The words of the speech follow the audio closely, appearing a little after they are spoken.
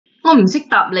我唔識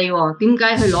答你喎，點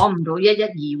解佢攞唔到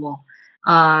112喎？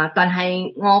但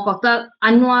係我覺得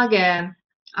安華嘅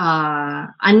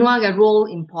role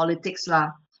in politics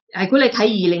啦，如果你睇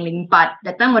2008，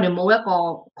特登我哋冇一個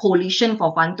coalition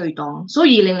for 反對黨，所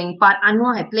以2008安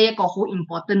華係 play 一個好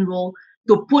important role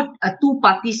to put a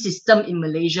two-party system in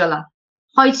Malaysia 啦。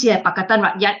開始係Pakatan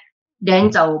Rakyat，然後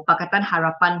就Pakatan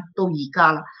Harapan 到而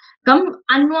家啦。咁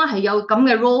安華係有咁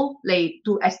嘅 role 嚟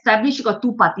to establish 個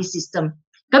two-party system。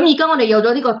咁而家我哋有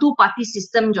咗呢個 two-party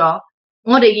system 咗，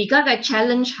我哋而家嘅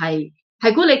challenge 係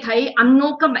如果你睇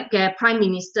UMNO 今日嘅 Prime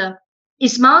Minister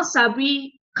Ismail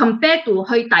Sabri compare to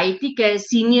去第啲嘅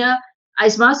senior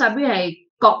Ismail Sabri 係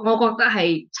我覺得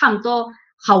係差唔多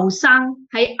後生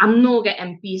喺UMNO 嘅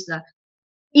MPs 啦。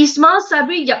Ismail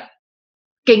Sabri 入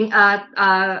點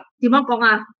樣講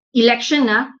啊 election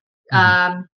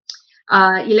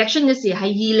election 嘅時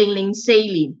係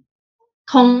2004年，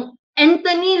同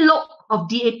Anthony Loke of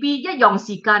DAP 一樣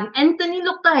時間 ，Anthony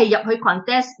Loke 都係入去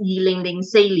contest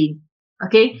 2004年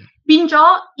 ，OK 變咗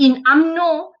in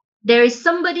UMNO there is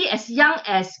somebody as young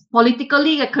as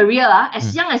politically 嘅 career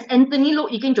as young as Anthony Loke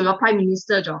已經做咗 Prime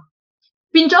Minister 咗，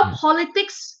變咗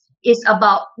politics is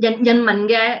about 人民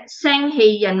嘅聲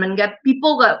氣，人民嘅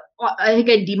people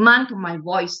嘅 demand 同埋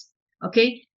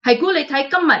voice，OK 係估你睇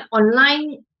今日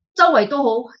online 周圍都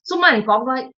好，中文人講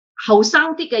嘅後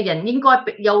生啲嘅人應該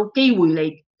有機會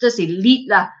嚟。即是 lead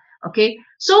啦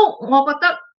 ，OK，so 我覺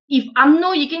得 if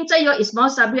UMNO 已經擠咗 Ismail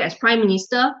Sabri as Prime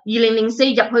Minister， 2004入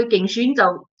去競選就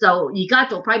而家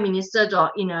做 Prime Minister 咗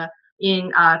in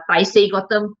第4個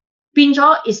term， 變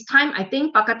咗 it's time I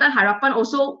think Pakatan Harapan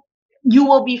also you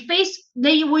will be faced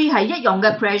你會係一樣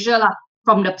嘅 pressure 啦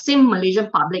from the same Malaysian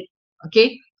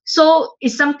public，OK，so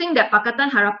it's something that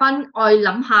Pakatan Harapan 愛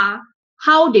諗下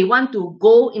how they want to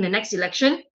go in the next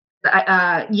election，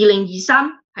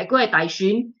 2023。係嗰個大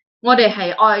選，我哋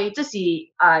係愛即是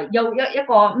有一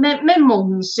個咩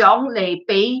夢想嚟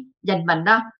俾人民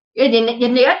啦。人哋一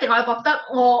定係覺得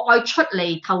我愛出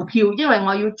嚟投票，因為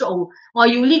我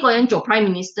要呢個人做 Prime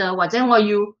Minister， 或者我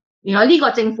要然後呢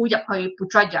個政府入去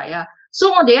Putrajaya 啊，所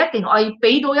以我哋一定愛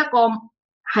俾到一個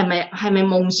係咪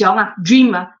夢想啊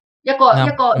dream 啊，一個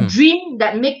dream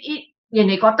that make it。人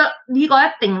哋覺得呢個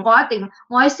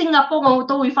我喺新加坡我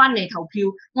都會翻嚟投票，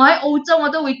我喺澳洲我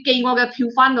都會寄我嘅票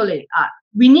翻到嚟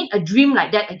We need a dream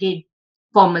like that again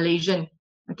for Malaysian.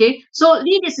 Okay, so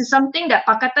this is something that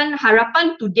Pakatan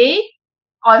Harapan today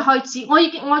我開始，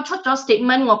我出咗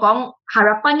statement， 我講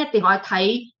Harapan 一定我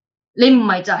睇，你唔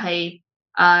係就係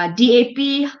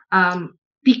DAP、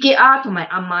PKR 同埋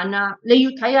阿曼啊，你要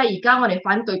睇下而家我哋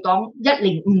反對黨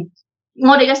105。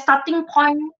我哋嘅 starting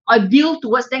point， 我 build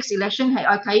towards next election 係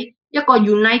我睇一個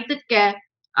united 嘅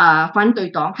反對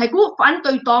黨，係估反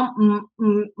對黨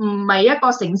唔係一個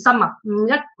誠心啊，唔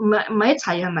係一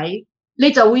齊係咪？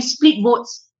你就會 split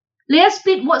votes， 你一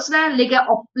split votes 咧，你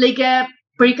嘅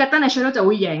Perikatan Nasional 就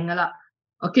會贏噶啦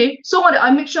 ，OK， 所以我哋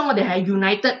愛 make sure 我哋係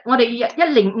united， 我哋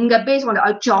105嘅 base 我哋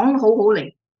愛講好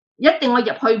嚟，一定我入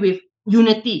去 with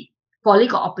unity for 呢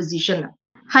個 opposition 啊。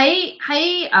喺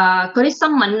嗰啲新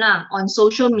聞啦 ，on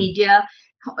social media，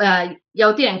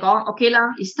 有啲人講 OK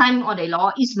啦 ，it's time 我哋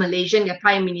攞 East Malaysian 嘅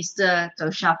Prime Minister 就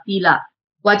Shafi 啦，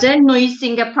或者女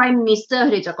性嘅 Prime Minister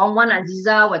佢哋就講 Wan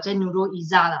Aziza 或者 Nurul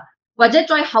Izzah 啦，或者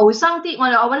再後生啲，我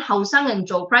哋揾後生人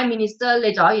做 Prime Minister，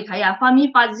 你就可以睇下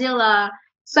Fahmi Fadzil 啊、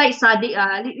Syed Saddiq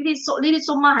啊，呢啲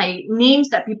so much 係 names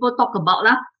that people talk about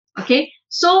啦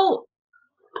 ，OK，so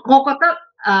我覺得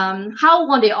how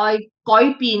我哋愛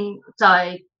改變就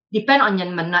係 depend on 人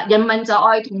民啦，人民就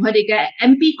愛同佢哋嘅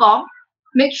MP 講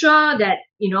 ，make sure that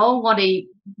you know 我哋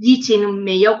以前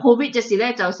未有 Covid 嘅時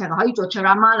咧，就成日可以做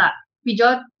ceramah 啦，變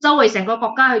咗周圍成個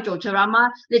國家去做 ceramah，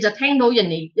 你就聽到人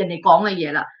哋講嘅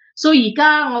嘢啦。所以而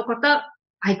家我覺得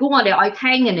係估我哋愛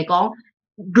聽人哋講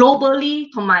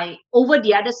globally 同埋 over the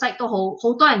other side 都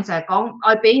好多人成日講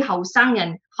愛俾後生一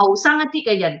啲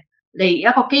嘅人嚟一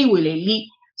個機會嚟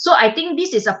lead。So I think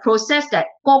this is a process that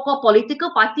個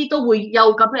political party 都會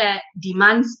有咁嘅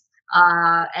demands，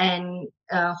 and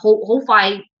好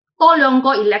快多2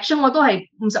個 election 我都係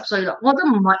50歲啦，我都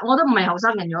唔係後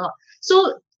生人咗啦。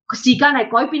So 時間係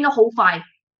改變得好快，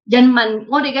人民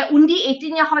我哋嘅 Undi 18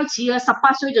一開始嘅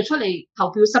18歲就出嚟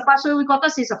投票，18歲會覺得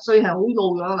40歲係好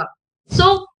老咗啦。So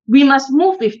we must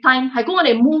move with time， 係講我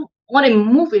哋唔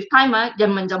move with time 啊，人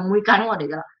民就唔會揀我哋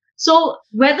噶啦。So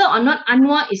whether or not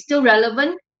Anwar is still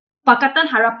relevant。Pakatan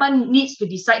Harapan needs to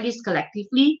decide this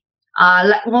collectively.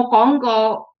我講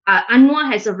過Anwar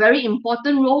has a very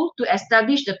important role to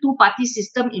establish the two-party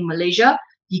system in Malaysia.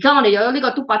 而家我哋有呢個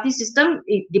two-party system,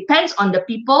 it depends on the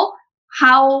people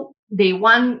how they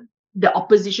want the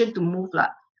opposition to move 啦。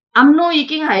UMNO 已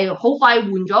經係好快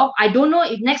換咗 I don't know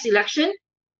if next election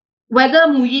whether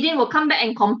Muhyiddin will come back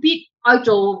and compete 去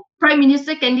做 Prime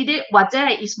Minister candidate 或者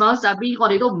係 Ismail Sabri 我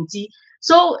哋都唔知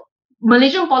so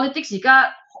Malaysian politics 而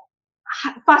家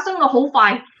發生得好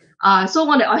快所以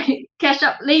我哋去 catch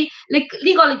up 你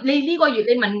呢個月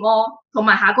你問我同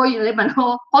埋下個月你問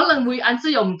我可能會 answer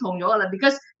又唔同咗啦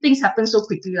because things happen so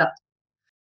quickly 啦